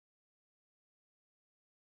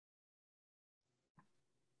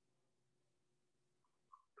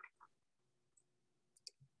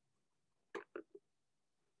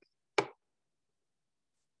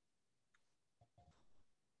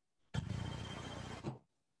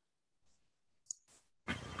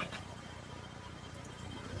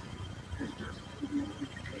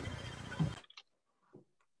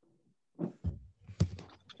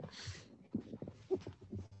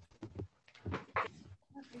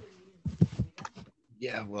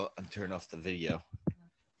Yeah, well, I'm turning off the video.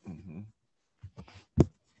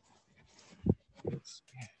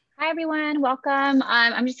 Hi, everyone. Welcome.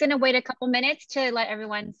 I'm just going to wait a couple minutes to let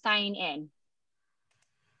everyone sign in,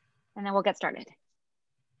 and then we'll get started.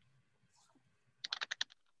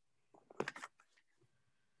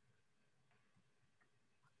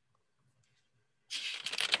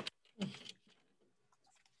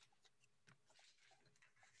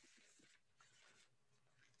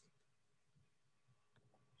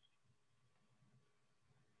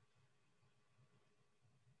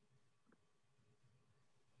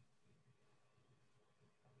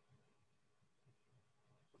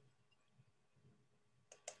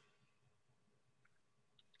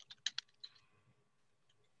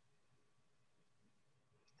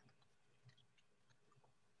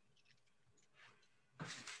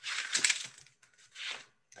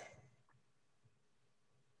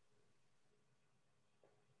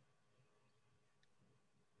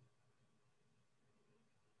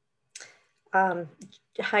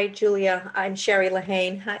 Hi, Julia. I'm Sherry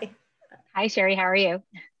Lahane. Hi. Hi, Sherry. How are you?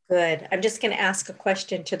 Good. I'm just going to ask a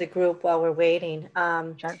question to the group while we're waiting.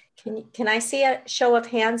 Sure. Can I see a show of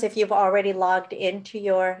hands if you've already logged into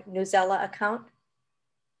your Newsela account?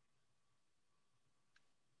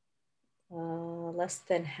 Less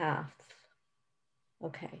than half.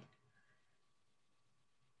 Okay.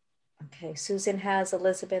 Okay, Susan has,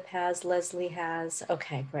 Elizabeth has, Leslie has.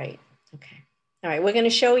 Okay, great. Okay. All right, we're going to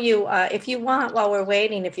show you, if you want, while we're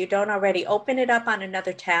waiting, if you don't already, open it up on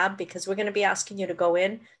another tab because we're going to be asking you to go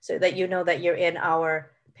in so that you know that you're in our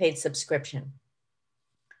paid subscription.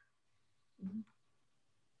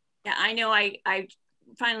 Yeah, I know I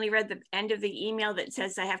finally read the end of the email that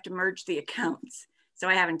says I have to merge the accounts. So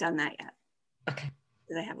I haven't done that yet. Okay.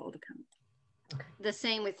 Because I have old accounts. Okay. The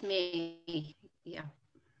same with me. Yeah.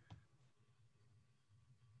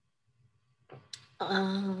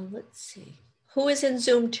 Let's see. Who is in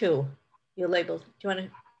Zoom too? You labeled. Do you want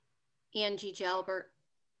to? Angie Jalbert.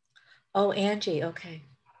 Oh, Angie. Okay.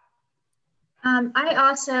 I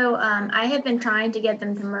also, I have been trying to get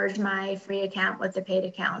them to merge my free account with the paid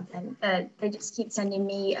account, and they just keep sending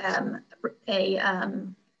me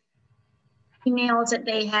emails that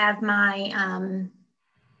they have my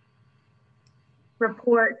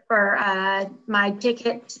report for my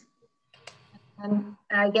ticket. And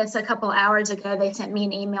I guess a couple hours ago, they sent me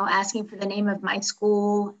an email asking for the name of my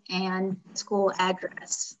school and school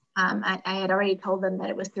address. I had already told them that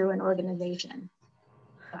it was through an organization.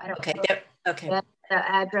 So I don't okay. know Okay.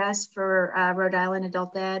 the address for Rhode Island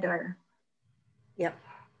Adult Ed or. Yep.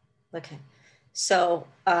 Okay. So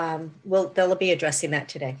they'll be addressing that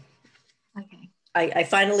today. Okay. I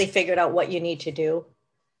finally figured out what you need to do.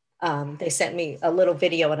 They sent me a little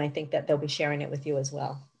video and I think that they'll be sharing it with you as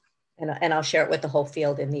well. And I'll share it with the whole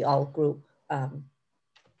field in the all group,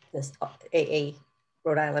 this AA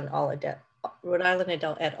Rhode Island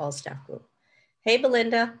Adult Ed All Staff Group. Hey,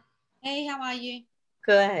 Belinda. Hey, how are you?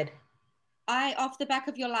 Good. Off the back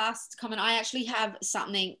of your last comment, I actually have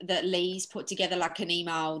something that Lee's put together, like an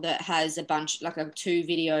email that has a bunch, like 2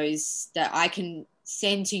 videos that I can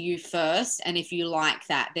send to you first. And if you like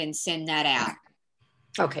that, then send that out.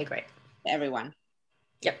 Okay, great. To everyone.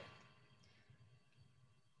 Yep.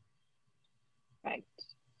 Right.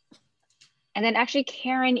 And then actually,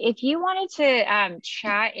 Karen, if you wanted to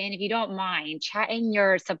chat in, if you don't mind, chat in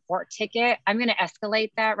your support ticket. I'm going to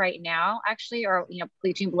escalate that right now, actually, or,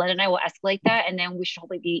 between Belinda and I will escalate that. And then we should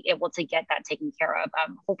hopefully be able to get that taken care of,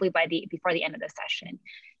 hopefully before the end of the session.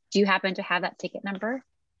 Do you happen to have that ticket number?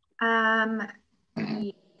 Yeah.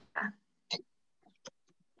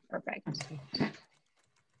 Perfect.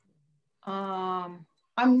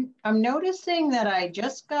 I'm noticing that I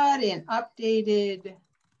just got an updated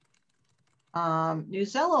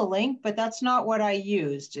Newsela link, but that's not what I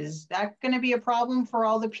used. Is that going to be a problem for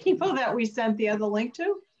all the people that we sent the other link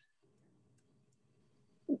to?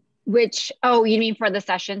 Which, oh, you mean for the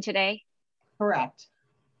session today? Correct.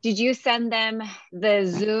 Did you send them the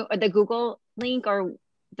Zoom or the Google link or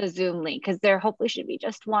the Zoom link? Because there hopefully should be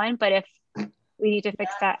just one, but if we need to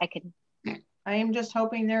fix that, I can. I am just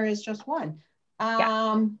hoping there is just one.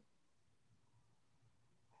 Yeah.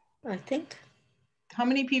 I think. How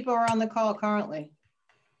many people are on the call currently?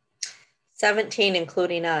 17,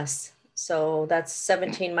 including us. So that's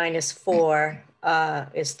 17 minus 4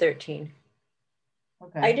 is 13.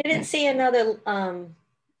 Okay. I didn't see another.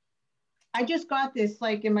 I just got this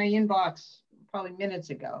like in my inbox probably minutes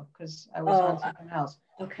ago because I was on something else.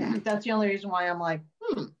 Okay. That's the only reason why I'm like,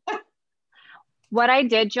 What I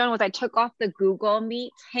did, Joan, was I took off the Google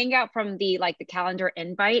Meet Hangout from the calendar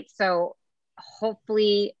invite. So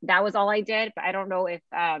hopefully that was all I did, but I don't know if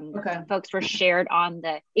folks were shared on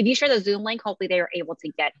if you share the Zoom link, hopefully they were able to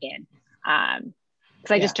get in.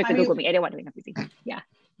 Because I just took the Google Meet. I didn't want to be confusing. Yeah.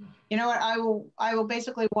 You know what? I will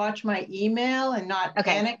basically watch my email and not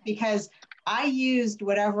panic, because I used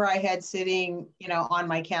whatever I had sitting, you know, on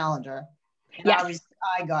my calendar. And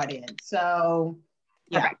I got in. So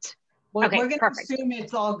yeah. Perfect. We're going to assume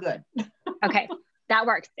it's all good. Okay, that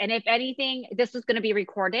works. And if anything, this is going to be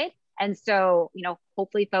recorded. And so, you know,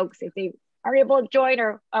 hopefully folks, if they are able to join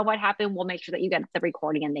or what happened, we'll make sure that you get the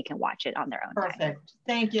recording and they can watch it on their own time. Perfect.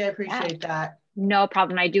 Thank you. I appreciate that. No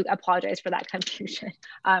problem. I do apologize for that confusion,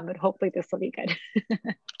 but hopefully this will be good.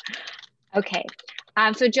 Okay.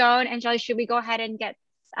 So Joan and Shelley, should we go ahead and get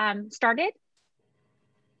started?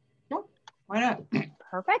 Sure. Why not?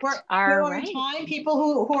 Perfect. We're on time.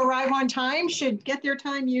 People who arrive on time should get their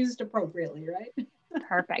time used appropriately, right?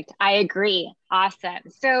 Perfect. I agree. Awesome.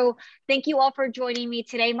 So thank you all for joining me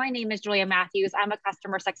today. My name is Julia Matthews. I'm a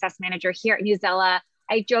customer success manager here at Newsela.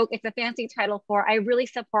 I joke it's a fancy title for I really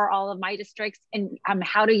support all of my districts and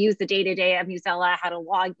how to use the day-to-day of Newsela, how to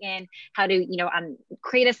log in, how to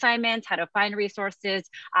create assignments, how to find resources.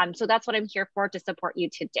 So that's what I'm here for, to support you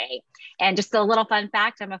today. And just a little fun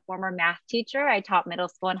fact, I'm a former math teacher. I taught middle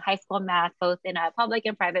school and high school math, both in public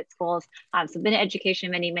and private schools. So been in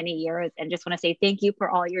education many, many years, and just want to say thank you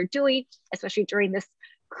for all you're doing, especially during this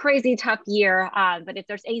crazy tough year. But if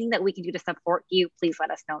there's anything that we can do to support you, please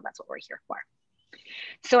let us know. That's what we're here for.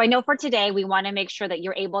 So I know for today, we want to make sure that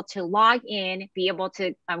you're able to log in, be able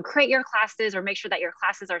to create your classes, or make sure that your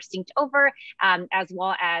classes are synced over, as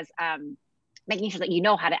well as making sure that you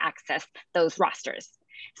know how to access those rosters.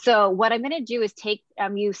 So what I'm going to do is take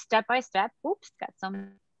you step by step. Oops, got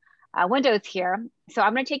some windows here. So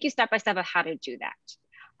I'm going to take you step by step of how to do that.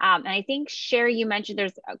 And I think Sherry, you mentioned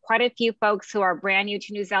there's quite a few folks who are brand new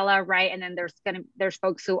to Newsela, right? And then there's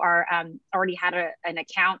folks who are already had an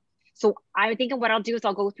account. So I think what I'll do is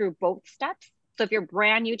I'll go through both steps. So if you're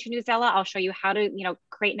brand new to Newsela, I'll show you how to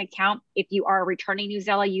create an account. If you are a returning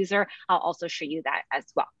Newsela user, I'll also show you that as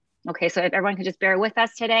well. Okay, so if everyone can just bear with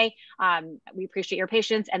us today, we appreciate your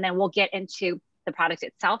patience, and then we'll get into the product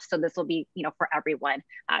itself. So this will be for everyone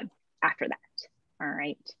after that. All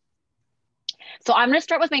right. So I'm going to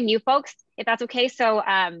start with my new folks, if that's okay. So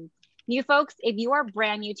new folks, if you are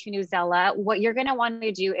brand new to Newsela, what you're going to want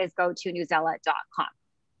to do is go to newsela.com.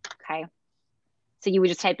 Okay, so you would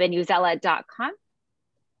just type in newsela.com,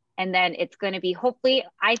 and then it's going to be, hopefully,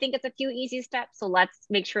 I think it's a few easy steps, so let's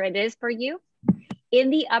make sure it is for you. In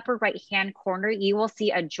the upper right hand corner, you will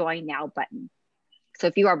see a Join Now button. So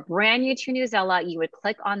if you are brand new to Newsela, you would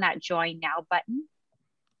click on that Join Now button.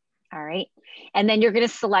 All right, and then you're going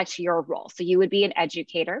to select your role. So you would be an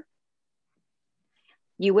educator.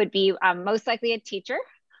 You would be most likely a teacher.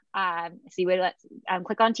 So you would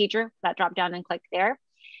click on teacher, that drop down and click there.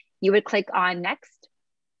 You would click on next,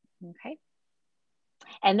 okay?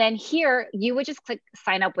 And then here, you would just click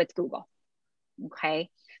sign up with Google,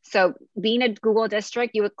 okay? So being a Google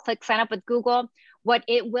district, you would click sign up with Google. What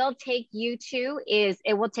it will take you to is,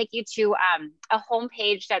 it will take you to a home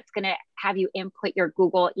page that's gonna have you input your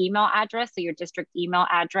Google email address, so your district email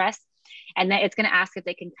address. And then it's gonna ask if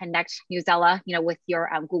they can connect Newsela, with your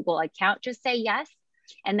Google account. Just say yes.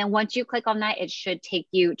 And then once you click on that, it should take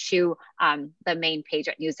you to the main page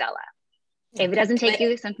at Newsela. If it doesn't take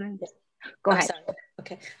you, sometimes, go ahead. Sorry.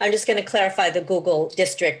 Okay, I'm just going to clarify the Google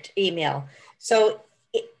district email. So,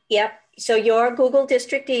 yep, so your Google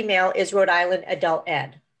district email is Rhode Island Adult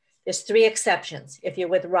Ed. There's 3 exceptions. If you're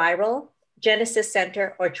with Rural, Genesis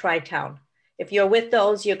Center, or Tri-Town. If you're with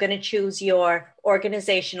those, you're going to choose your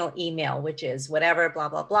organizational email, which is whatever, blah,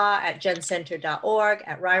 blah, blah, at gencenter.org,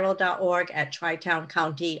 at rural.org, at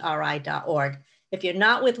tritowncountry.ri.org. If you're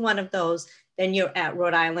not with one of those, then you're at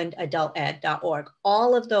rhodeislandadulted.org.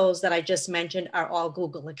 All of those that I just mentioned are all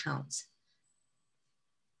Google accounts.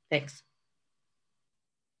 Thanks.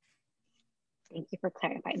 Thank you for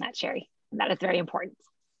clarifying that, Sherry. That is very important.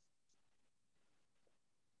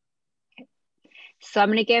 Okay. So I'm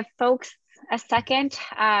going to give folks a second.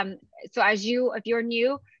 So if you're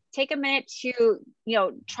new, take a minute to,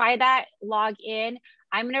 try that, log in.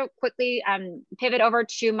 I'm going to quickly pivot over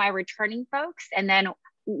to my returning folks. And then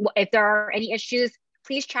if there are any issues,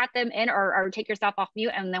 please chat them in or take yourself off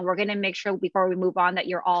mute. And then we're going to make sure before we move on that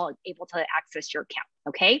you're all able to access your account.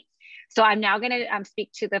 Okay. So I'm now going to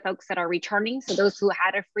speak to the folks that are returning. So those who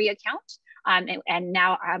had a free account and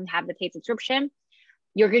now have the paid subscription.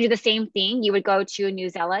 You're going to do the same thing. You would go to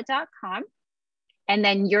newsela.com, and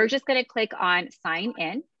then you're just going to click on sign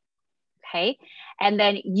in. Okay. And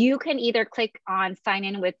then you can either click on sign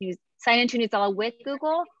into Newsela with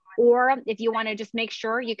Google, or if you want to just make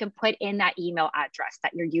sure, you can put in that email address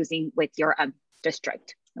that you're using with your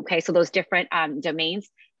district. Okay, so those different domains,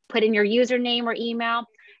 put in your username or email,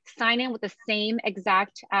 sign in with the same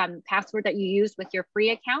exact password that you used with your free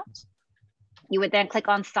account. You would then click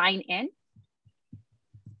on sign in.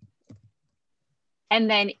 And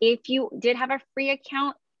then if you did have a free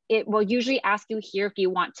account, it will usually ask you here if you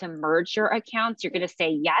want to merge your accounts. You're going to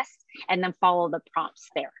say yes, and then follow the prompts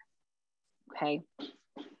there. Okay.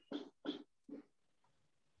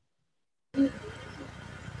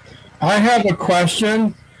 I have a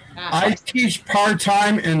question. I teach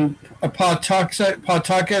part-time in a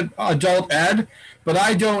Pawtucket adult ed, but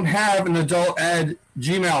I don't have an adult ed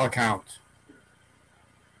Gmail account.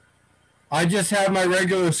 I just have my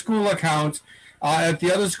regular school account at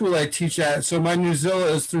the other school I teach at, so my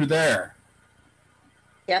Newsela is through there.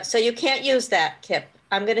 Yeah, so you can't use that, Kip.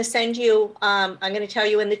 I'm going to send you, I'm going to tell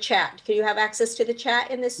you in the chat. Can you have access to the chat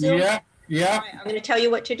in this Zoom? Yeah, yeah. All right, I'm going to tell you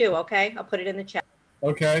what to do, okay? I'll put it in the chat.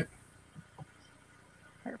 Okay.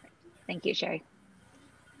 Perfect. Thank you, Sherry.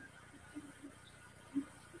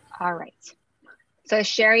 All right. So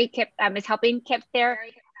Sherry Kip is helping Kip there.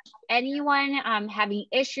 Anyone having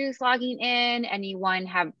issues logging in? Anyone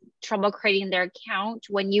have trouble creating their account?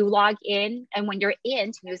 When you log in and when you're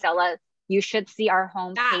into Newsela, you should see our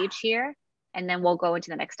home page here, and then we'll go into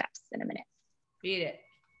the next steps in a minute. Read it.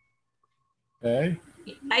 Okay.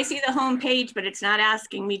 I see the home page, but it's not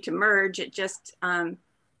asking me to merge. It just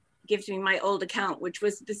gives me my old account, which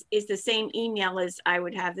is the same email as I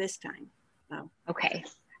would have this time. So. Okay.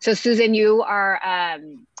 So Susan, you are,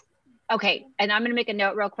 okay. And I'm going to make a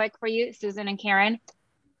note real quick for you, Susan and Karen.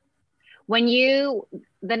 When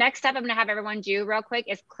the next step I'm going to have everyone do real quick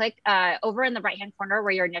is click over in the right-hand corner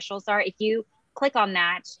where your initials are. If you click on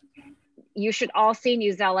that, you should all see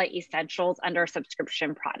Newsela Essentials under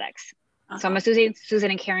subscription products. So I'm assuming Susan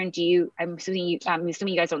and Karen, I'm assuming you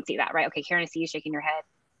guys don't see that, right? Okay, Karen, I see you shaking your head.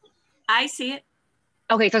 I see it.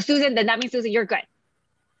 Okay, so Susan, then that means Susan, you're good.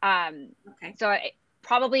 Okay. So it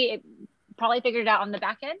probably figured it out on the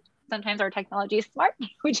back end. Sometimes our technology is smart,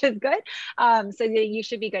 which is good. So you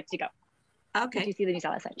should be good to go. Okay. Did you see the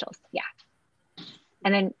Newsela Essentials? Yeah.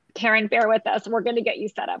 And then Karen, bear with us. We're going to get you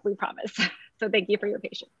set up, we promise. So thank you for your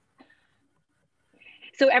patience.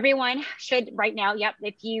 So everyone should right now, yep,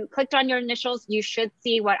 if you clicked on your initials, you should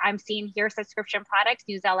see what I'm seeing here, subscription products,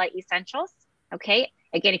 Newsela Essentials. Okay.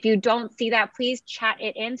 Again, if you don't see that, please chat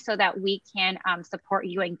it in so that we can support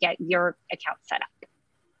you and get your account set up.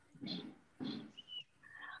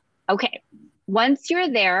 Okay. Once you're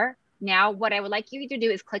there, now what I would like you to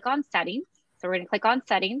do is click on settings. So we're going to click on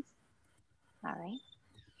settings. All right.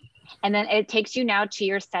 And then it takes you now to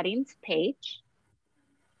your settings page.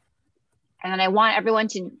 And then I want everyone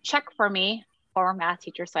to check for me, former math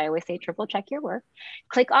teacher, so I always say triple check your work.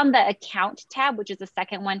 Click on the account tab, which is the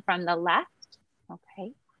second one from the left.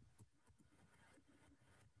 Okay.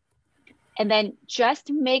 And then just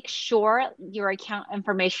make sure your account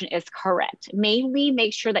information is correct. Mainly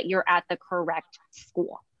make sure that you're at the correct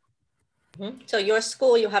school. So your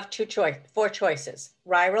school, you have four choices: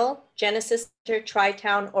 Rural, Genesis,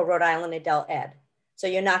 Tri-Town, or Rhode Island Adult Ed. So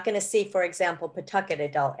you're not going to see, for example, Pawtucket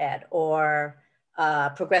Adult Ed or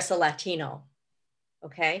Progresso Latino.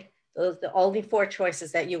 Okay, those are the only four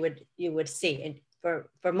choices that you would see. And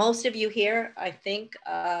for most of you here, I think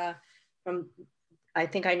I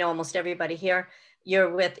know almost everybody here, you're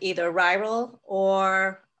with either Rural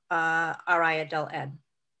or RI Adult Ed.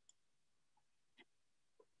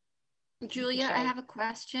 Julia, I have a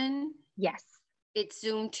question. Yes. It's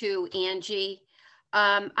Zoom to Angie.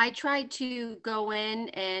 I tried to go in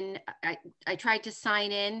and I tried to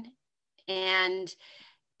sign in, and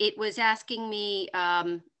it was asking me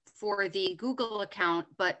for the Google account,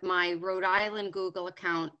 but my Rhode Island Google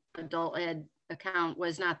account, adult ed account,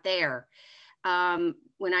 was not there.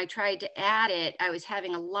 When I tried to add it, I was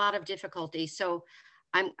having a lot of difficulty. So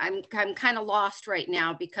I'm kind of lost right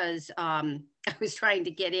now because I was trying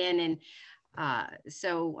to get in, and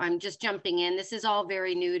so I'm just jumping in. This is all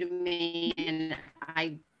very new to me, and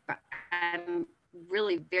I'm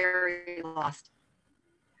really very lost.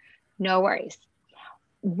 No worries.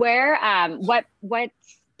 Where, what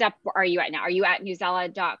step are you at now? Are you at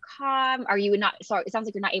newsela.com? Are you not, sorry, it sounds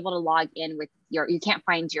like you're not able to log in with you can't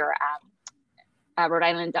find your Rhode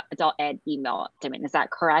Island Adult Ed email domain. Is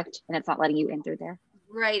that correct? And it's not letting you in through there?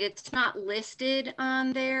 Right, it's not listed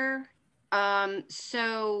on there.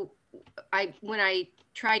 So when I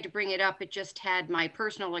tried to bring it up, it just had my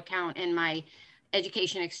personal account and my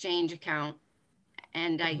Education Exchange account,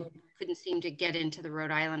 and I couldn't seem to get into the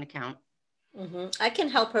Rhode Island account. I can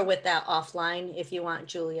help her with that offline if you want,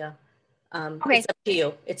 Julia. Okay. It's up to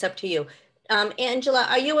you. It's up to you. Angela,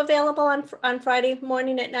 are you available on Friday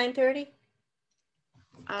morning at 9:30?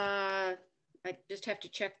 I just have to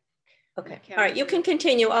check. Okay. All right. You can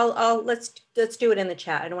continue. Let's do it in the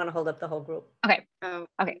chat. I don't want to hold up the whole group. Okay. Oh.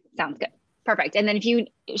 Okay. Sounds good. Perfect. And then if you,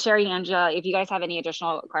 Sherry, Angela, if you guys have any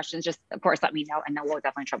additional questions, just of course let me know, and then we'll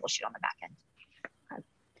definitely troubleshoot on the back end.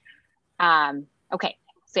 Okay.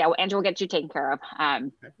 So yeah, Angela will get you taken care of.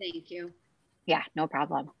 Thank you. Yeah, no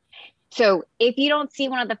problem. So if you don't see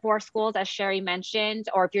one of the 4 schools, as Sherry mentioned,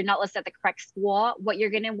 or if you're not listed at the correct school, what you're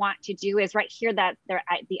going to want to do is right here, that there,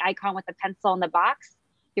 the icon with the pencil in the box,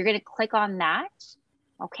 you're going to click on that.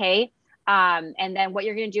 Okay. And then what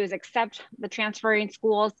you're going to do is accept the transferring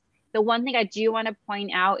schools. The one thing I do want to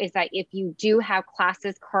point out is that if you do have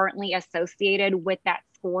classes currently associated with that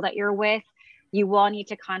school that you're with, you will need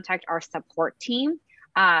to contact our support team.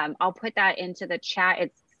 I'll put that into the chat.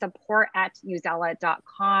 It's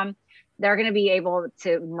support@newsela.com. They're going to be able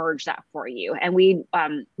to merge that for you. And we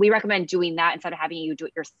recommend doing that instead of having you do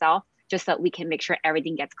it yourself, just so that we can make sure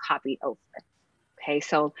everything gets copied over. Okay,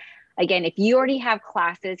 so again, if you already have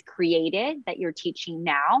classes created that you're teaching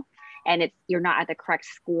now, and you're not at the correct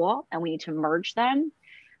school and we need to merge them,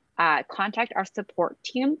 contact our support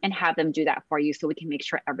team and have them do that for you so we can make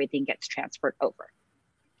sure everything gets transferred over.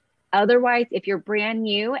 Otherwise, if you're brand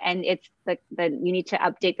new and it's you need to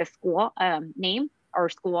update the school name or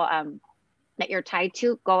school that you're tied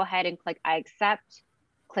to, go ahead and click I accept,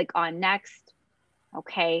 click on next.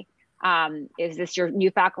 Okay, is this your new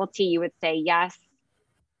faculty? You would say yes.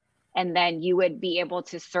 And then you would be able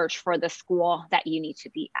to search for the school that you need to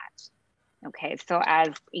be at. Okay, so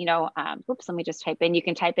as you know, oops, let me just type in, you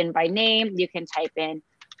can type in by name, you can type in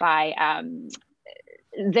by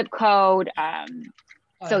zip code.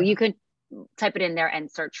 So you can type it in there and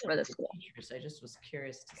search for the school. I just was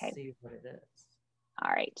curious to see what it is.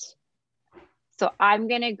 All right. So I'm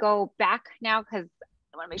gonna go back now because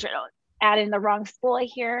I wanna make sure I don't add in the wrong school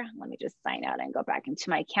here. Let me just sign out and go back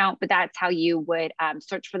into my account. But that's how you would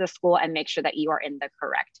search for the school and make sure that you are in the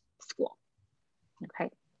correct school. Okay.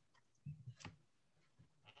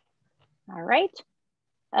 All right.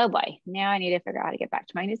 Oh boy, now I need to figure out how to get back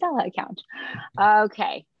to my Newsela account.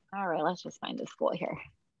 Okay. All right, let's just find the school here.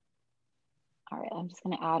 All right, I'm just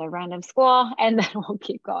gonna add a random school and then we'll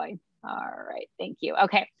keep going. All right, thank you.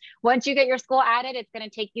 Okay, once you get your school added, it's gonna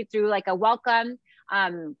take you through like a welcome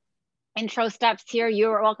intro steps here.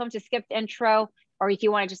 You're welcome to skip the intro, or if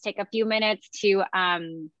you wanna just take a few minutes to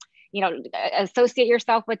you know, associate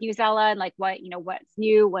yourself with Newsela and like what, you know, what's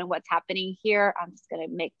new and what's happening here. I'm just gonna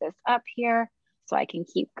make this up here so I can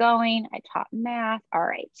keep going. I taught math, all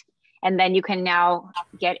right. And then you can now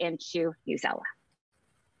get into Newsela.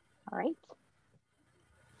 All right.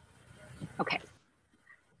 Okay.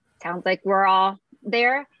 Sounds like we're all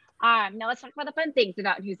there. Now let's talk about the fun things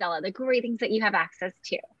about Newsela, the great things that you have access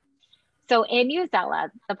to. So in Newsela,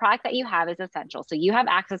 the product that you have is essential. So you have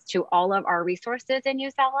access to all of our resources in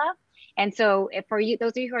Newsela. And so if for you,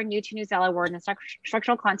 those of you who are new to Newsela, we're in a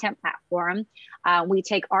structural content platform. We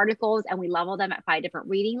take articles and we level them at 5 different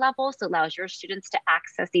reading levels. So it allows your students to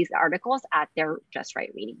access these articles at their just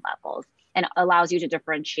right reading levels and allows you to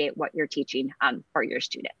differentiate what you're teaching for your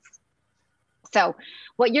students. So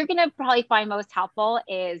what you're gonna probably find most helpful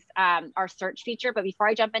is our search feature. But before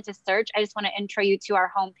I jump into search, I just wanna intro you to our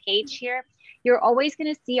home page here. You're always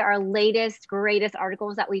gonna see our latest, greatest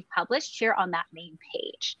articles that we've published here on that main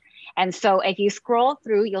page. And so if you scroll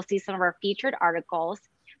through, you'll see some of our featured articles.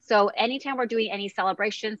 So anytime we're doing any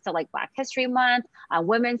celebrations, so like Black History Month,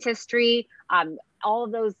 Women's History, all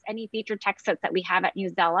of those, any featured text sets that we have at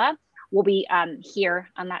Newsela will be here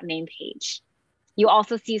on that main page. You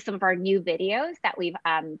also see some of our new videos that we've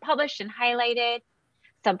published and highlighted,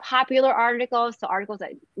 some popular articles, so articles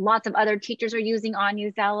that lots of other teachers are using on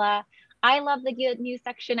Newsela. I love the good news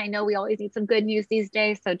section. I know we always need some good news these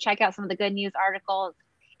days, so check out some of the good news articles.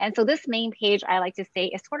 And so this main page, I like to say,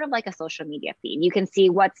 is sort of like a social media feed. You can see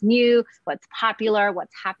what's new, what's popular,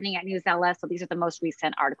 what's happening at Newsela. So these are the most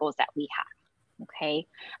recent articles that we have. Okay,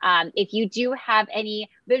 if you do have any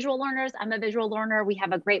visual learners, I'm a visual learner, we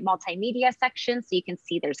have a great multimedia section. So you can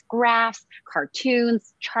see there's graphs,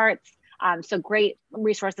 cartoons, charts. So great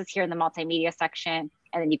resources here in the multimedia section.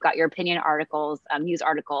 And then you've got your opinion articles, news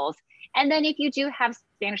articles. And then if you do have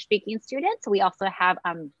Spanish speaking students, we also have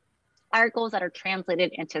articles that are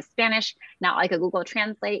translated into Spanish, not like a Google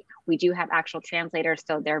Translate. We do have actual translators,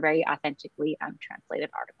 so they're very authentically translated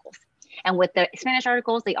articles. And with the Spanish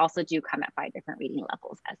articles, they also do come at 5 different reading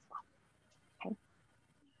levels as well. Okay.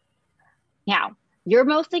 Now, you're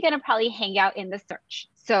mostly going to probably hang out in the search.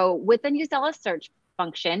 So with the Newsela search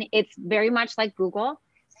function, it's very much like Google.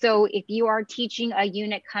 So if you are teaching a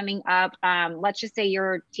unit coming up, let's just say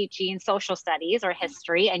you're teaching social studies or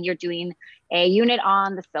history and you're doing a unit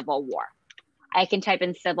on the Civil War. I can type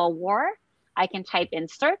in Civil War, I can type in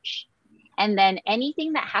search, and then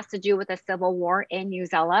anything that has to do with the Civil War in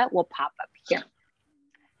Newsela will pop up here.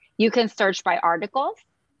 You can search by articles.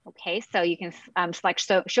 Okay, so you can select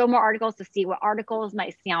show more articles to see what articles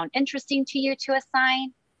might sound interesting to you to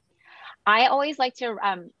assign. I always like to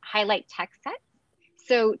highlight text sets.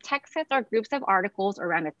 So text sets are groups of articles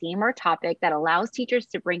around a theme or topic that allows teachers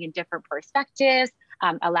to bring in different perspectives,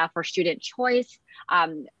 allow for student choice,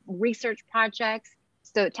 research projects.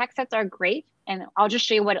 So text sets are great. And I'll just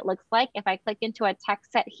show you what it looks like. If I click into a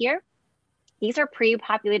text set here, these are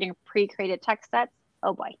pre-populating, pre-created text sets.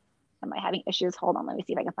 Oh boy, am I having issues? Hold on, let me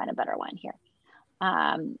see if I can find a better one here.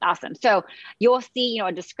 Awesome. So you'll see,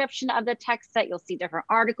 a description of the text set. You'll see different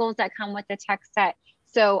articles that come with the text set.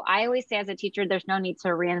 So I always say as a teacher, there's no need to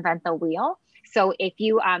reinvent the wheel. So if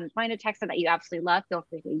you find a text set that you absolutely love, feel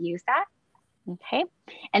free to use that. Okay.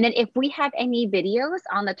 And then if we have any videos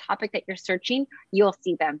on the topic that you're searching, you'll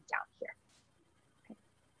see them down here. Okay.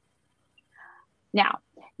 Now,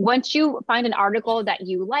 once you find an article that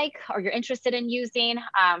you like or you're interested in using,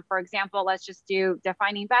 for example, let's just do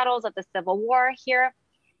defining battles of the Civil War here.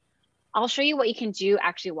 I'll show you what you can do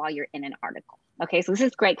actually while you're in an article. Okay, so this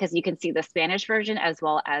is great because you can see the Spanish version as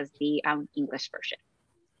well as the English version.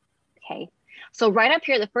 Okay, so right up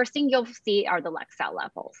here, the first thing you'll see are the Lexile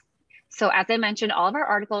levels. So as I mentioned, all of our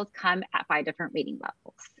articles come at 5 different reading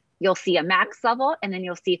levels. You'll see a max level, and then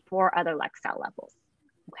you'll see 4 other Lexile levels.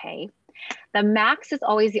 Okay, the max is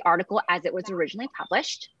always the article as it was originally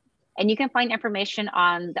published, and you can find information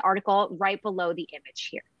on the article right below the image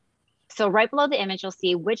here. So right below the image, you'll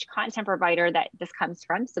see which content provider that this comes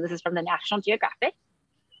from. So this is from the National Geographic.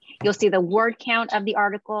 You'll see the word count of the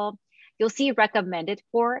article. You'll see recommended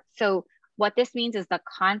for. So what this means is the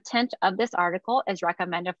content of this article is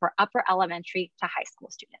recommended for upper elementary to high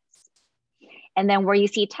school students. And then where you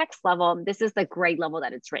see text level, this is the grade level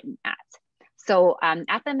that it's written at. So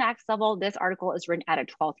at the max level, this article is written at a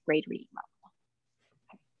 12th grade reading level.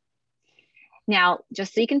 Now,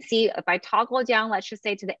 just so you can see, if I toggle down, let's just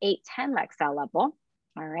say to the 8-10 Lexile level,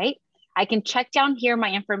 all right, I can check down here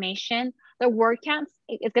my information. The word count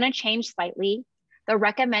is going to change slightly. The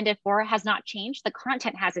recommended for has not changed. The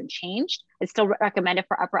content hasn't changed. It's still recommended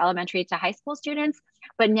for upper elementary to high school students,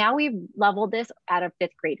 but now we've leveled this at a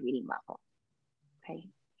 5th grade reading level. Okay.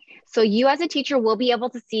 So you as a teacher will be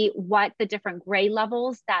able to see what the different grade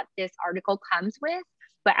levels that this article comes with.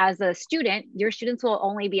 But as a student, your students will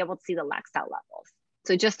only be able to see the Lexile levels.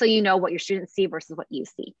 So just so you know what your students see versus what you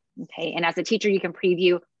see, okay? And as a teacher, you can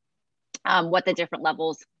preview what the different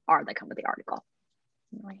levels are that come with the article.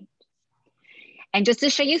 All right. And just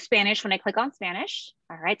to show you Spanish, when I click on Spanish,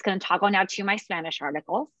 all right, it's gonna toggle now to my Spanish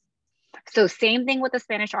articles. So same thing with the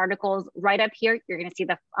Spanish articles. Right up here, you're gonna see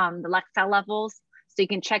the Lexile levels. So you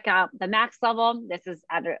can check out the max level. This is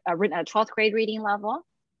at written at a 12th grade reading level.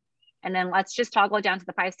 And then let's just toggle down to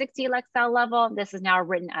the 560 Lexile level. This is now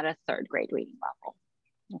written at a 3rd grade reading level.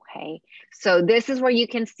 Okay, so this is where you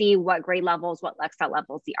can see what grade levels, what Lexile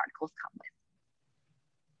levels the articles come with.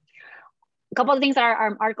 A couple of things that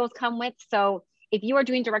our articles come with. So if you are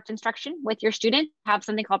doing direct instruction with your student, have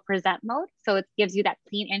something called present mode. So it gives you that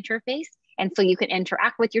clean interface. And so you can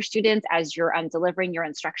interact with your students as you're delivering your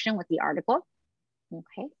instruction with the article.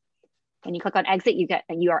 Okay. When you click on exit,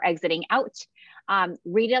 you are exiting out.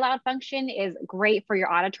 Read aloud function is great for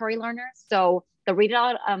your auditory learners. So the read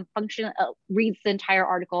aloud function reads the entire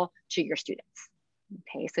article to your students.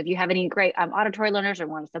 Okay, so if you have any great auditory learners or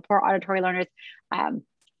want to support auditory learners,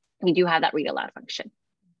 we do have that read aloud function.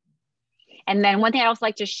 And then one thing I also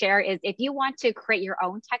like to share is if you want to create your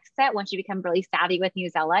own text set, once you become really savvy with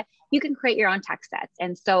Newsela, you can create your own text sets.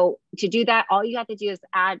 And so to do that, all you have to do is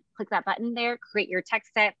click that button there, create your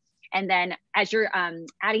text set. And then as you're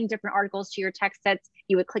adding different articles to your text sets,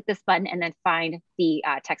 you would click this button and then find the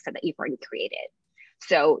text set that you've already created.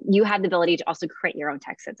 So you have the ability to also create your own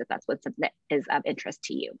text sets if that's what is of interest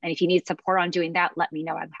to you. And if you need support on doing that, let me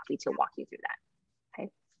know. I'm happy to walk you through that. Okay.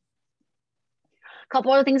 A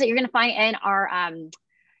couple other things that you're going to find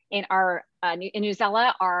in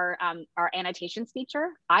Newsela are our annotations feature.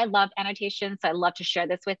 I love annotations, so I love to share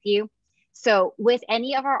this with you. So with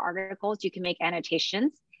any of our articles, you can make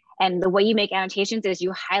annotations. And the way you make annotations is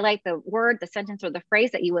you highlight the word, the sentence, or the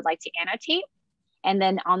phrase that you would like to annotate. And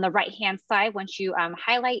then on the right-hand side, once you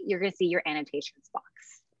highlight, you're gonna see your annotations box.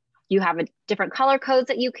 You have different color codes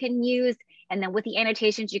that you can use. And then with the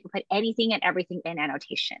annotations, you can put anything and everything in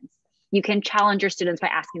annotations. You can challenge your students by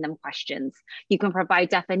asking them questions. You can provide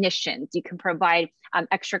definitions. You can provide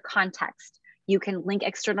extra context. You can link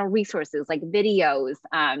external resources like videos,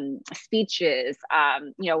 speeches,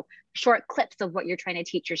 short clips of what you're trying to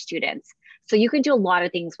teach your students. So you can do a lot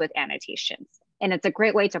of things with annotations. And it's a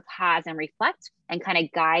great way to pause and reflect and kind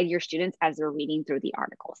of guide your students as they're reading through the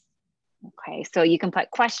articles. Okay, so you can put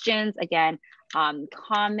questions, again,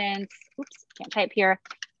 comments, oops, can't type here,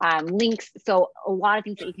 links. So a lot of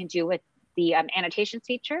things that you can do with the annotations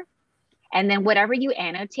feature. And then whatever you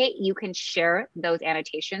annotate, you can share those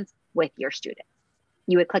annotations with your students.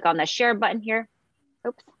 You would click on the share button here.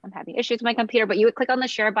 Oops, I'm having issues with my computer, but you would click on the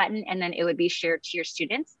share button and then it would be shared to your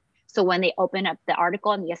students. So when they open up the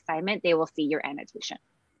article and the assignment, they will see your annotation.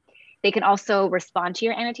 They can also respond to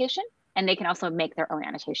your annotation and they can also make their own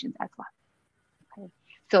annotations as well. Okay.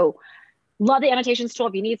 So love the annotations tool.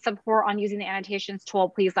 If you need support on using the annotations tool,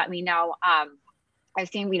 please let me know. I've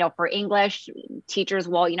seen, for English, teachers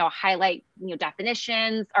will, highlight,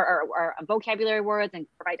 definitions or vocabulary words and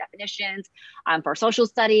provide definitions. For social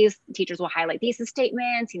studies, teachers will highlight thesis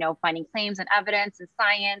statements, finding claims and evidence in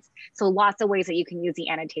science. So lots of ways that you can use the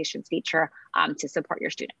annotations feature to support your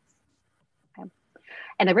students. Okay.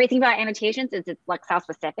 And the great thing about annotations is it's Lexile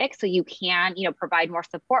specific. So you can, provide more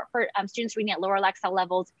support for students reading at lower Lexile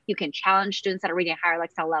levels. You can challenge students that are reading at higher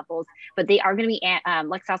Lexile levels, but they are going to be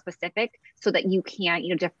Lexile specific so that you can,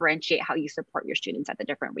 differentiate how you support your students at the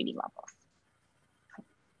different reading levels.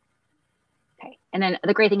 Okay. And then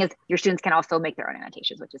the great thing is your students can also make their own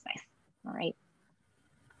annotations, which is nice. All right.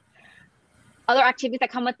 Other activities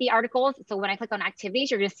that come with the articles. So when I click on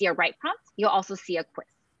activities, you're going to see a write prompt. You'll also see a quiz.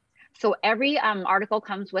 So every article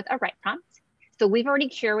comes with a write prompt. So we've already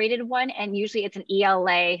curated one, and usually it's an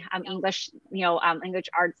ELA, English, English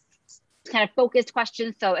arts kind of focused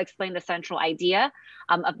questions. So explain the central idea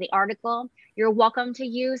of the article. You're welcome to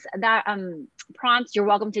use that prompt. You're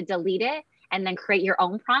welcome to delete it and then create your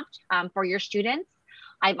own prompt for your students.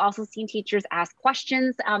 I've also seen teachers ask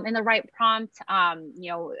questions in the right prompt,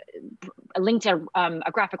 link to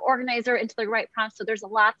a graphic organizer into the right prompt. So there's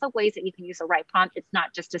lots of ways that you can use a right prompt. It's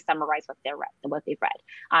not just to summarize what they've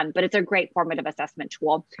read, but it's a great formative assessment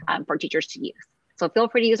tool for teachers to use. So feel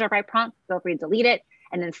free to use our right prompt, feel free to delete it,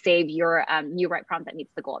 and then save your new right prompt that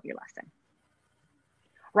meets the goal of your lesson.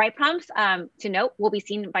 Right prompts, to note, will be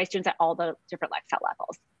seen by students at all the different Lexile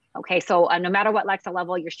levels. Okay, so no matter what Lexile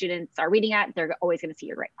level your students are reading at, they're always going to see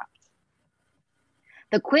your right prompt.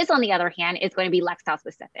 The quiz, on the other hand, is going to be Lexile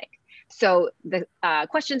specific. So the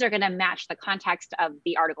questions are going to match the context of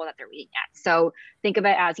the article that they're reading at. So think of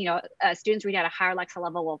it as, students reading at a higher Lexile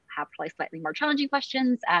level will have probably slightly more challenging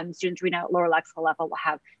questions. Students reading at a lower Lexile level will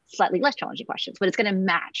have slightly less challenging questions, but it's going to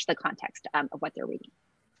match the context of what they're reading.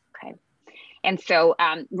 Okay, and so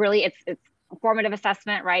really it's formative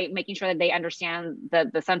assessment, right? Making sure that they understand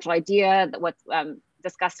the central idea, that what's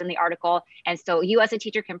discussed in the article. And so you as a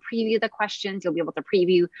teacher can preview the questions. You'll be able to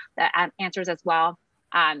preview the answers as well.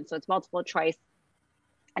 So it's multiple choice.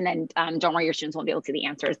 And then don't worry, your students won't be able to see the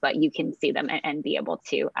answers, but you can see them and be able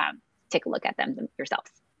to take a look at them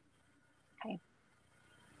yourselves. Okay.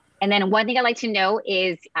 And then one thing I like to know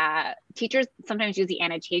is teachers sometimes use the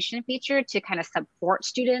annotation feature to kind of support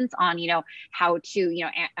students on, how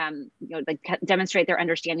to, demonstrate their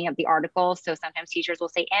understanding of the article. So sometimes teachers will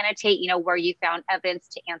say, annotate, where you found evidence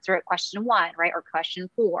to answer it question 1, right, or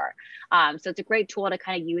question 4. So it's a great tool to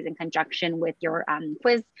kind of use in conjunction with your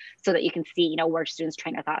quiz so that you can see, where students'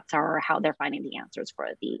 train of thoughts are or how they're finding the answers for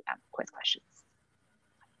the quiz questions.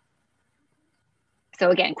 So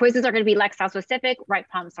again, quizzes are going to be Lexile specific, right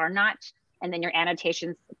prompts are not, and then your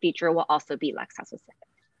annotations feature will also be Lexile specific.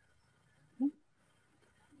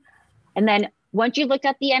 And then once you looked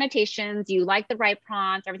at the annotations, you like the right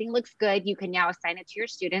prompts, everything looks good, you can now assign it to your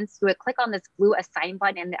students. You would click on this blue assign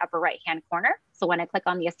button in the upper right-hand corner. So when I click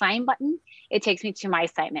on the assign button, it takes me to my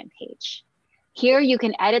assignment page. Here you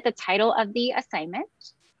can edit the title of the assignment.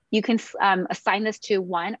 You can assign this to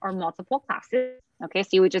one or multiple classes. Okay, so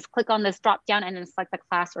you would just click on this drop down and then select the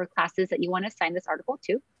class or classes that you want to assign this article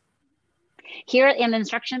to. Here in the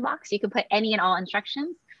instruction box, you can put any and all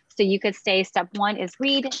instructions. So you could say step 1 is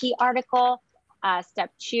read the article.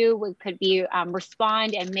 Step 2 could be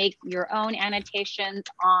respond and make your own annotations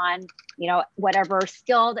on, whatever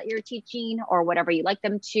skill that you're teaching or whatever you like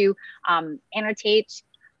them to annotate.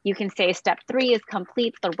 You can say step 3 is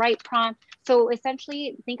complete the right prompt. So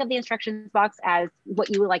essentially think of the instructions box as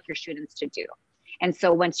what you would like your students to do. And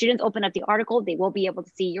so when students open up the article, they will be able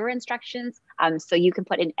to see your instructions. So you can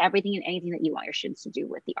put in everything and anything that you want your students to do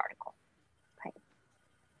with the article. Okay.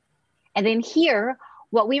 And then here,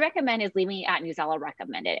 what we recommend is leaving it at Newsela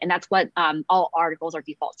recommended. And that's what all articles are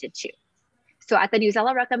defaulted to. So at the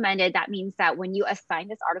Newsela recommended, that means that when you assign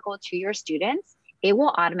this article to your students, it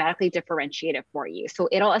will automatically differentiate it for you. So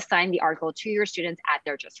it'll assign the article to your students at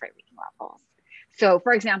their just right reading levels. So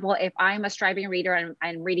for example, if I'm a striving reader and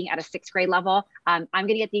I'm reading at a 6th grade level, I'm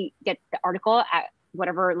gonna get the article at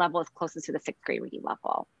whatever level is closest to the 6th grade reading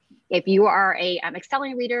level. If you are a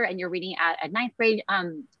excelling reader and you're reading at a 9th grade,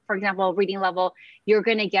 for example, reading level, you're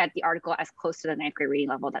gonna get the article as close to the 9th grade reading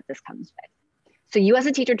level that this comes with. So you as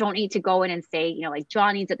a teacher don't need to go in and say, you know, like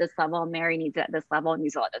John needs it at this level, Mary needs it at this level, and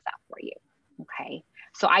Newsela does that for you. Okay,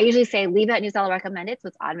 so I usually say leave it at Newsela recommended, so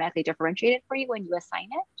it's automatically differentiated for you when you assign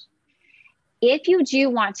it. If you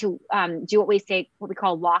do want to do what we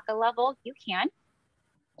call lock a level, you can.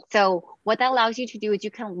 So what that allows you to do is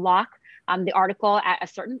you can lock the article at a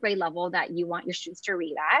certain grade level that you want your students to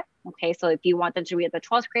read at. Okay, so if you want them to read at the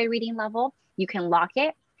 12th grade reading level, you can lock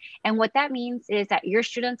it. And what that means is that your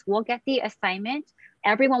students will get the assignment.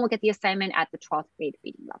 Everyone will get the assignment at the 12th grade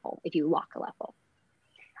reading level if you lock a level.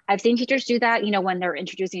 I've seen teachers do that, you know, when they're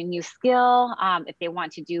introducing a new skill, if they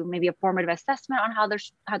want to do maybe a formative assessment on how their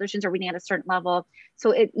students are reading at a certain level.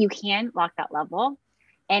 So you can lock that level.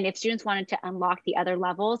 And if students wanted to unlock the other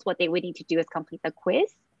levels, what they would need to do is complete the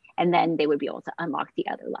quiz, and then they would be able to unlock the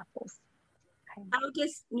other levels. Okay. How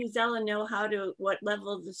does Newsela know what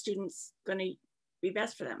level the student's going to be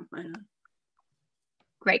best for them? I don't know.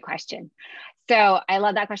 Great question. So I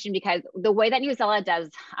love that question because the way that Newsela does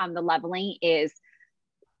the leveling is,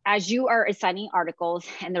 as you are assigning articles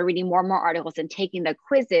and they're reading more and more articles and taking the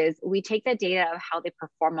quizzes, we take the data of how they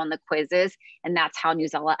perform on the quizzes, and that's how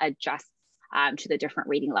Newsela adjusts to the different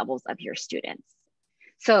reading levels of your students.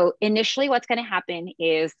 So initially what's gonna happen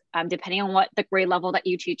is, depending on what the grade level that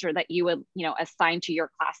you teach or that you would assign to your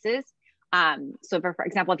classes, so for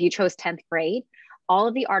example, if you chose 10th grade, all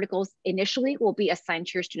of the articles initially will be assigned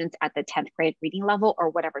to your students at the 10th grade reading level or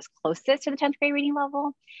whatever's closest to the 10th grade reading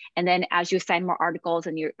level. And then as you assign more articles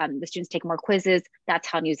and the students take more quizzes, that's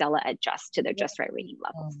how Newsela adjusts to their just right reading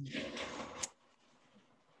levels.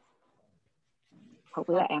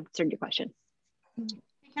 Hopefully that answered your question.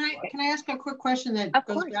 Can I ask a quick question that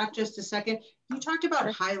goes back just a second? You talked about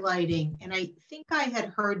highlighting, and I think I had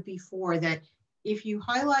heard before that if you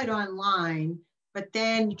highlight online, but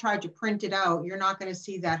then you tried to print it out, you're not going to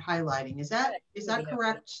see that highlighting. Is that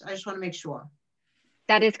correct? I just want to make sure.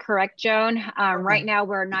 That is correct, Joan. Okay. Right now,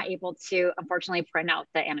 we're not able to, unfortunately, print out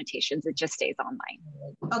the annotations. It just stays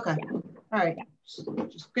online. Okay. Yeah. All right. Yeah.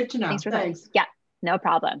 Just good to know. Thanks. Yeah, no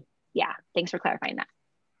problem. Yeah, thanks for clarifying that.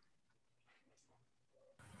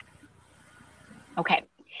 Okay.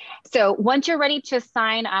 So once you're ready to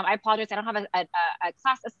assign, I apologize, I don't have a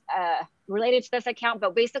class related to this account,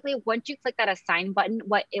 but basically once you click that assign button,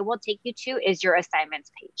 what it will take you to is your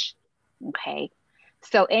assignments page. Okay.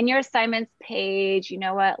 So in your assignments page, you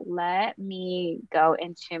know what, let me go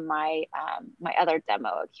into my my other demo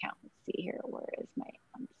account. Let's see here, where is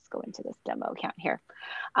I'm just go into this demo account here.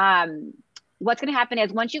 What's gonna happen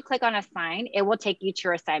is once you click on assign, it will take you to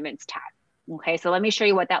your assignments tab. Okay, so let me show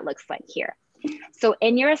you what that looks like here. So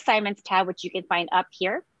in your assignments tab, which you can find up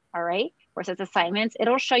here, all right, where it says assignments,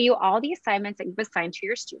 it'll show you all the assignments that you've assigned to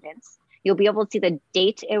your students. You'll be able to see the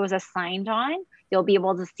date it was assigned on. You'll be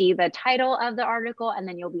able to see the title of the article, and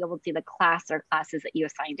then you'll be able to see the class or classes that you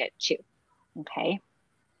assigned it to, okay?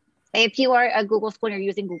 If you are a Google school and you're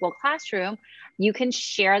using Google Classroom, you can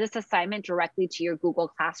share this assignment directly to your Google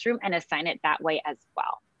Classroom and assign it that way as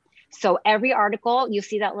well. So every article, you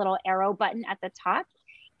see that little arrow button at the top.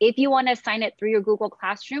 If you want to assign it through your Google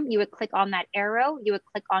Classroom, you would click on that arrow, you would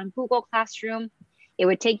click on Google Classroom. It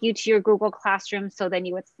would take you to your Google Classroom. So then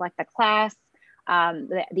you would select the class,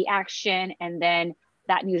 the action, and then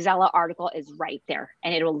that Newsela article is right there,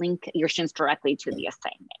 and it will link your students directly to the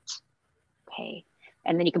assignment. Okay.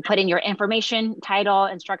 And then you can put in your information, title,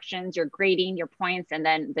 instructions, your grading, your points, and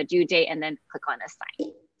then the due date, and then click on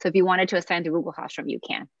assign. So if you wanted to assign to Google Classroom, you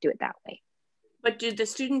can do it that way. But do the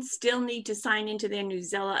students still need to sign into their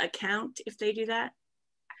Newsela account if they do that?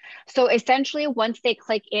 So essentially, once they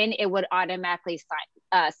click in, it would automatically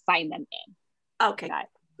sign them in. Okay,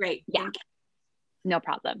 great. Yeah, no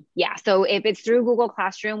problem. Yeah, so if it's through Google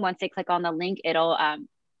Classroom, once they click on the link, it'll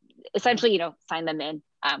essentially, sign them in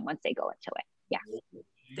once they go into it. Yeah.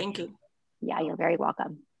 Thank you. Yeah, you're very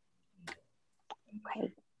welcome.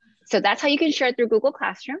 Okay, so that's how you can share it through Google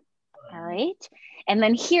Classroom. All right. And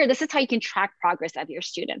then here, this is how you can track progress of your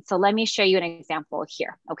students. So let me show you an example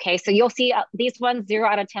here. Okay, so you'll see these ones 0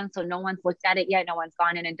 out of 10. So no one's looked at it yet. No one's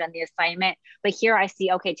gone in and done the assignment. But here I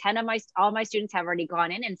see, okay, all my students have already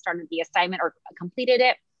gone in and started the assignment or completed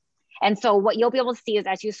it. And so what you'll be able to see is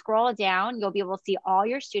as you scroll down, you'll be able to see all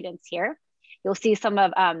your students here. You'll see some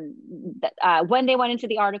of when they went into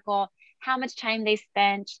the article, how much time they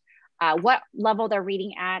spent, what level they're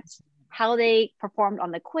reading at, how they performed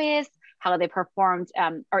on the quiz, how they performed,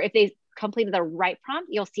 or if they completed the right prompt,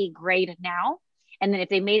 you'll see grade now. And then if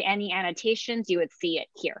they made any annotations, you would see it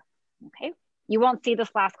here, okay? You won't see this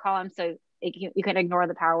last column, so you can ignore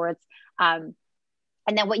the power words.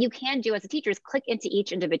 And then what you can do as a teacher is click into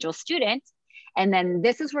each individual student. And then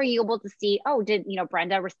this is where you'll be able to see, oh, did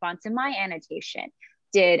Brenda respond to my annotation?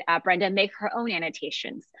 Did Brenda make her own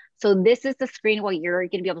annotations? So this is the screen where you're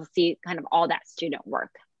gonna be able to see kind of all that student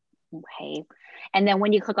work, okay? And then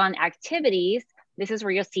when you click on activities, this is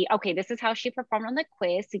where you'll see, okay, this is how she performed on the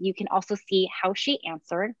quiz. So you can also see how she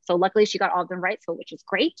answered. So luckily she got all of them right, so which is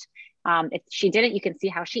great. If she didn't, you can see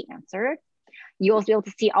how she answered. You'll be able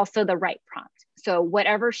to see also the right prompt. So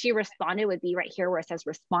whatever she responded would be right here where it says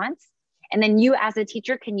response. And then you as a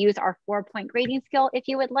teacher can use our 4-point grading scale if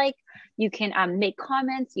you would like. You can make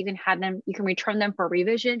comments, you can have them, you can return them for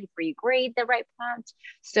revision before you grade the right prompt.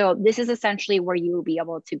 So this is essentially where you will be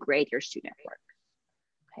able to grade your student work,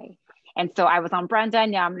 okay? And so I was on Brenda,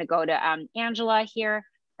 now I'm gonna go to Angela here,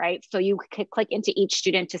 right? So you could click into each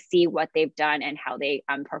student to see what they've done and how they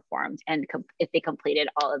performed and if they completed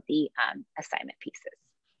all of the assignment pieces.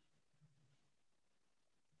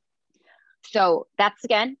 So that's,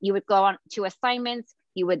 again, you would go on to assignments.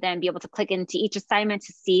 You would then be able to click into each assignment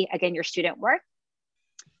to see, again, your student work.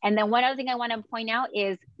 And then one other thing I want to point out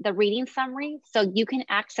is the reading summary. So you can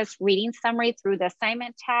access reading summary through the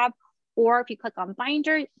assignment tab, or if you click on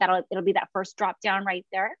binder, it'll be that first drop down right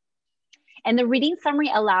there. And the reading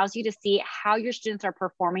summary allows you to see how your students are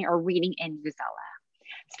performing or reading in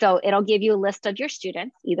Newsela. So it'll give you a list of your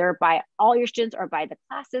students, either by all your students or by the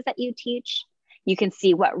classes that you teach. You can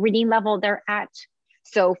see what reading level they're at.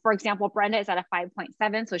 So for example, Brenda is at a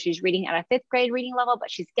 5.7, so she's reading at a 5th grade reading level, but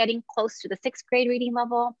she's getting close to the 6th grade reading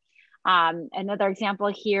level. Another example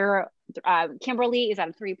here, Kimberly is at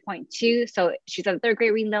a 3.2, so she's at a 3rd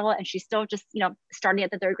grade reading level, and she's still just starting at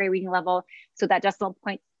the 3rd grade reading level. So that decimal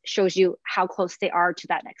point shows you how close they are to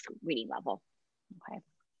that next reading level, okay?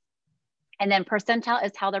 And then percentile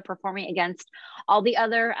is how they're performing against all the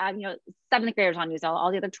other, 7th graders on Newsela,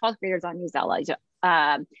 all the other 12th graders on Newsela.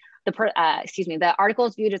 The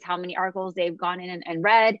articles viewed is how many articles they've gone in and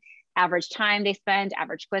read, average time they spend,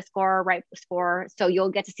 average quiz score, right score. So you'll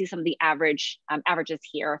get to see some of the averages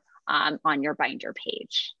here on your binder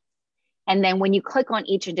page. And then when you click on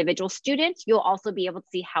each individual student, you'll also be able to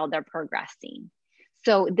see how they're progressing.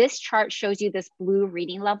 So this chart shows you this blue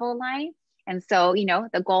reading level line. And so,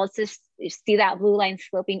 the goal is to see that blue line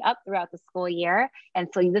sloping up throughout the school year. And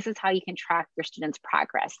so this is how you can track your students'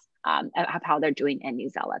 progress of how they're doing in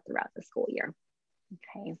Newsela throughout the school year.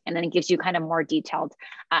 Okay, and then it gives you kind of more detailed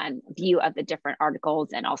view of the different articles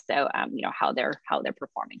and also, how they're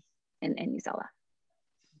performing in Newsela.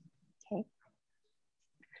 Okay.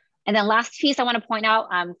 And then last piece I want to point out,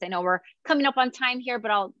 I know we're coming up on time here, but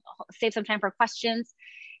I'll save some time for questions.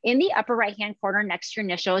 In the upper right-hand corner next to your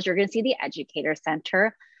initials, you're going to see the Educator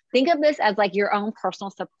Center. Think of this as like your own personal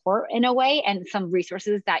support in a way and some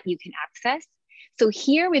resources that you can access. So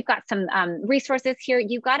here we've got some resources here.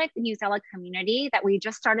 You've got a Newsela community that we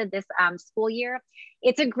just started this school year.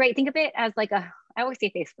 It's a great, think of it as like I always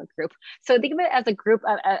say Facebook group. So think of it as a group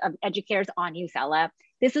of educators on Newsela.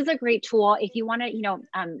 This is a great tool if you want to,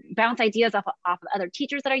 bounce ideas off of other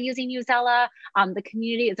teachers that are using Newsela. The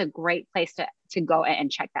community is a great place to go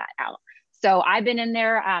and check that out. So I've been in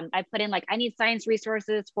there. I put in I need science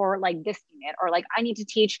resources for this unit, or I need to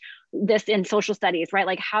teach this in social studies,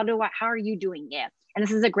 right? How are you doing it? And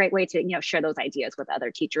this is a great way to share those ideas with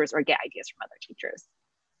other teachers or get ideas from other teachers.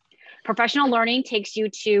 Professional learning takes you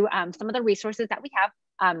to some of the resources that we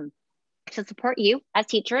have to support you as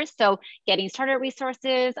teachers. So getting started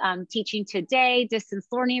resources, teaching today, distance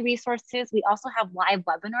learning resources. We also have live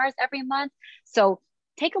webinars every month. So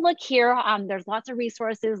take a look here. There's lots of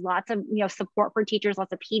resources, lots of support for teachers,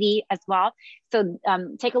 lots of PD as well. So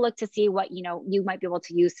take a look to see what you might be able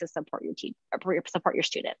to use to support your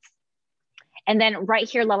students. And then right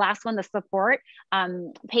here, the last one, the support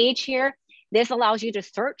page here. This allows you to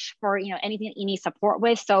search for anything that you need support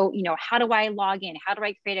with. So how do I log in? How do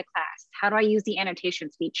I create a class? How do I use the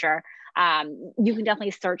annotations feature? You can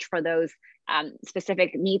definitely search for those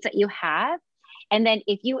specific needs that you have. And then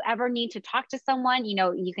if you ever need to talk to someone,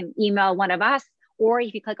 you can email one of us, or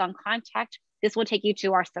if you click on contact, this will take you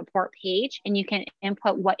to our support page and you can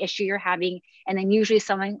input what issue you're having. And then usually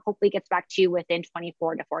someone hopefully gets back to you within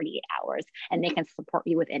 24 to 48 hours and they can support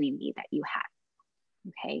you with any need that you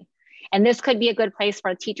have. Okay. And this could be a good place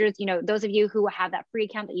for teachers, you know, those of you who have that free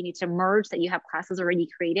account that you need to merge, that you have classes already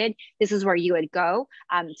created, this is where you would go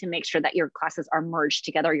to make sure that your classes are merged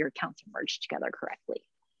together, your accounts are merged together correctly.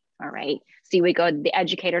 All right, so you would go to the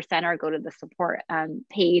Educator Center, go to the support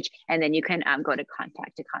page, and then you can go to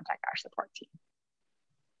contact our support team.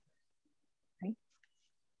 Right.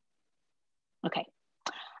 Okay,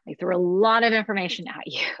 I threw a lot of information at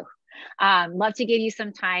you. Love to give you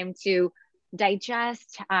some time to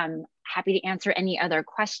digest. Happy to answer any other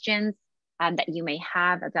questions that you may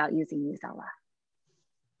have about using Newsela.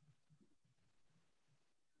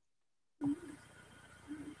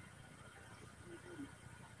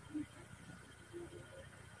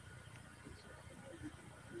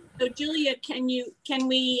 So Julia, do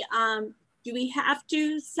we have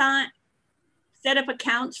to set up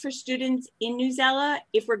accounts for students in Newsela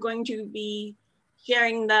if we're going to be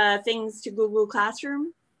sharing the things to Google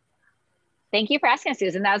Classroom? Thank you for asking,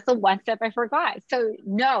 Susan. That's the one step I forgot. So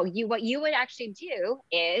no, what you would actually do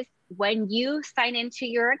is when you sign into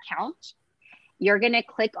your account, you're gonna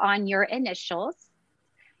click on your initials.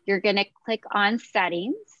 You're gonna click on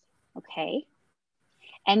settings, okay?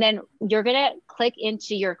 And then you're gonna click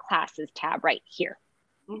into your classes tab right here.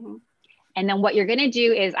 Mm-hmm. And then what you're gonna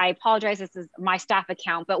do is, I apologize, this is my staff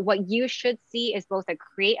account, but what you should see is both a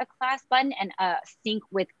create a class button and a sync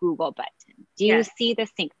with Google button. Do you see the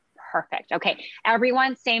sync? Perfect. Okay,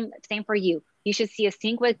 everyone, same for you. You should see a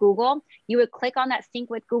sync with Google. You would click on that sync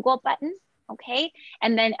with Google button, okay?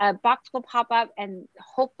 And then a box will pop up and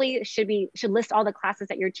hopefully it should list all the classes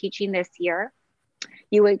that you're teaching this year.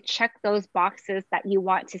 You would check those boxes that you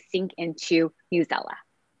want to sync into Newsela.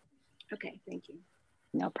 Okay, thank you.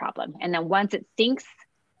 No problem. And then once it syncs,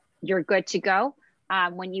 you're good to go.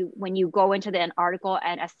 When you go into an article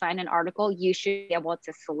and assign an article, you should be able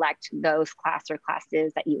to select those class or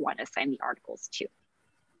classes that you want to assign the articles to.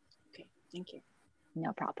 Okay, thank you.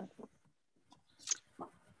 No problem.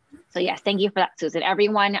 So yes, thank you for that, Susan.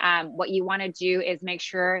 Everyone, what you want to do is make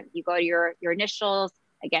sure you go to your initials,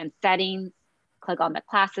 again, settings, click on the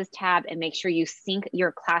classes tab, and make sure you sync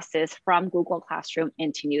your classes from Google Classroom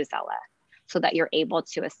into Newsela so that you're able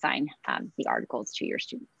to assign the articles to your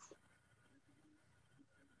students.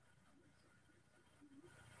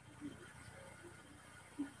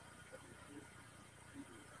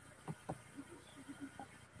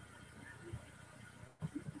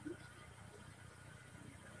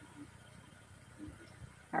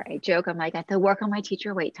 All right, joke, I'm like, I have to work on my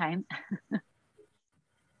teacher wait time.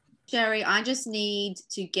 Sherry, I just need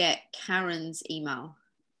to get Karen's email.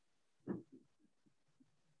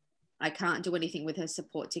 I can't do anything with her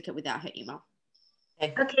support ticket without her email.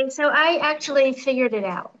 Okay, so I actually figured it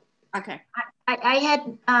out. Okay. I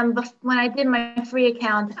had, when I did my free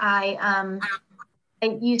account, I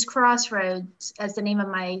used Crossroads as the name of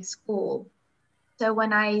my school. So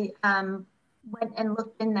when I went and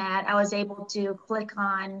looked in that, I was able to click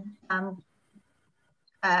on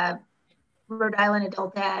Rhode Island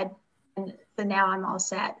Adult Ed. And so now I'm all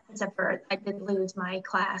set, except for I did lose my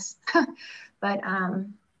class, but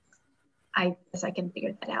I guess I can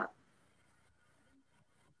figure that out.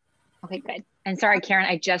 Okay, good. And sorry, Karen,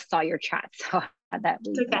 I just saw your chat, so that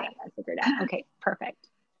we okay. figured out. Okay, perfect.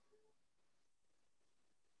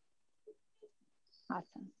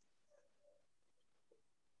 Awesome.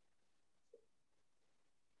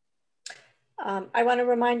 I want to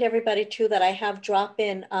remind everybody too that I have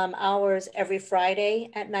drop-in hours every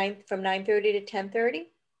Friday at from 9:30 to 10:30.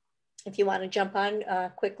 If you want to jump on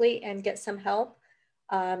quickly and get some help,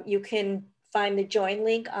 you can find the join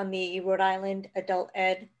link on the Rhode Island Adult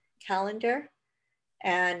Ed calendar.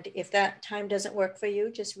 And if that time doesn't work for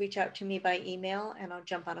you, just reach out to me by email and I'll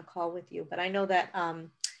jump on a call with you. But I know that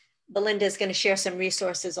Belinda is going to share some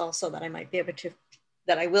resources also that I might be able to,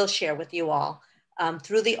 that I will share with you all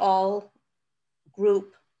through the all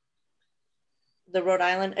group, the Rhode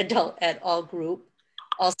Island Adult Ed all group,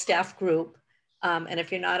 all staff group. And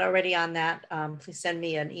if you're not already on that, please send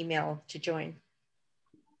me an email to join.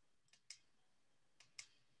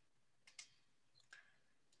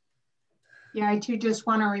 Yeah, I too just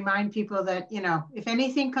want to remind people that, you know, if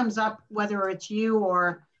anything comes up, whether it's you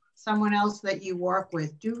or someone else that you work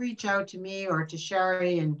with, do reach out to me or to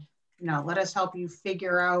Sherry and, you know, let us help you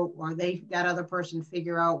figure out, or that other person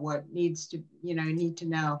figure out what needs to, you know, need to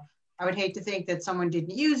know. I would hate to think that someone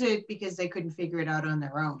didn't use it because they couldn't figure it out on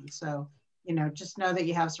their own. So, you know, just know that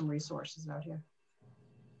you have some resources out here.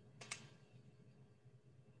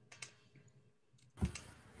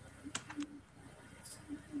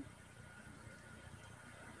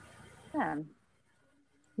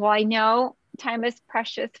 Well, I know time is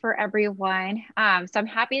precious for everyone. So I'm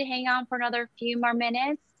happy to hang on for another few more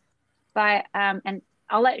minutes. But, and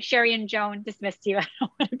I'll let Sherry and Joan dismiss you. I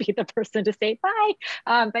don't want to be the person to say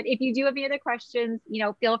bye. But if you do have any other questions, you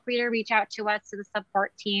know, feel free to reach out to us, to the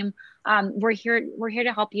support team. We're here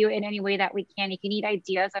to help you in any way that we can. If you need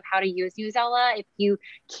ideas of how to use Newsela, if you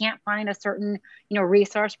can't find a certain, you know,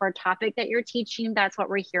 resource for a topic that you're teaching, that's what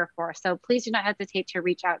we're here for. So please do not hesitate to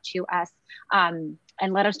reach out to us and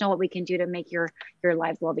let us know what we can do to make your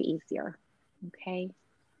lives a little bit easier. Okay.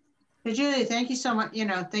 Hey, Julie, thank you so much. You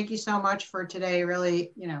know, thank you so much for today.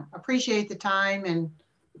 Really, you know, appreciate the time and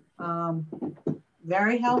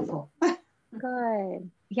very helpful. Good.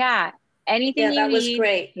 Yeah. Anything Yeah, that you was need.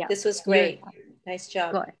 great. Yeah. This was great. Nice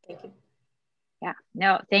job. Good. Thank you. Yeah,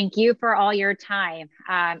 no, thank you for all your time.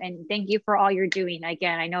 And thank you for all you're doing.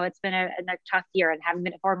 Again, I know it's been a tough year, and having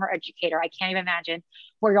been a former educator, I can't even imagine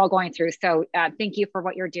what you're all going through. So thank you for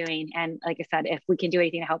what you're doing. And like I said, if we can do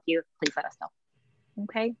anything to help you, please let us know.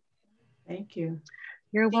 Okay. Thank you.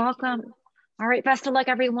 You're welcome. All right. Best of luck,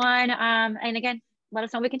 everyone. And again, let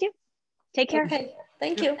us know what we can do. Take care. Okay.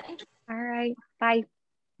 Thank you. All right. Bye.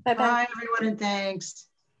 Bye-bye. Bye, everyone, and thanks.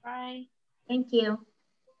 Bye. Thank you.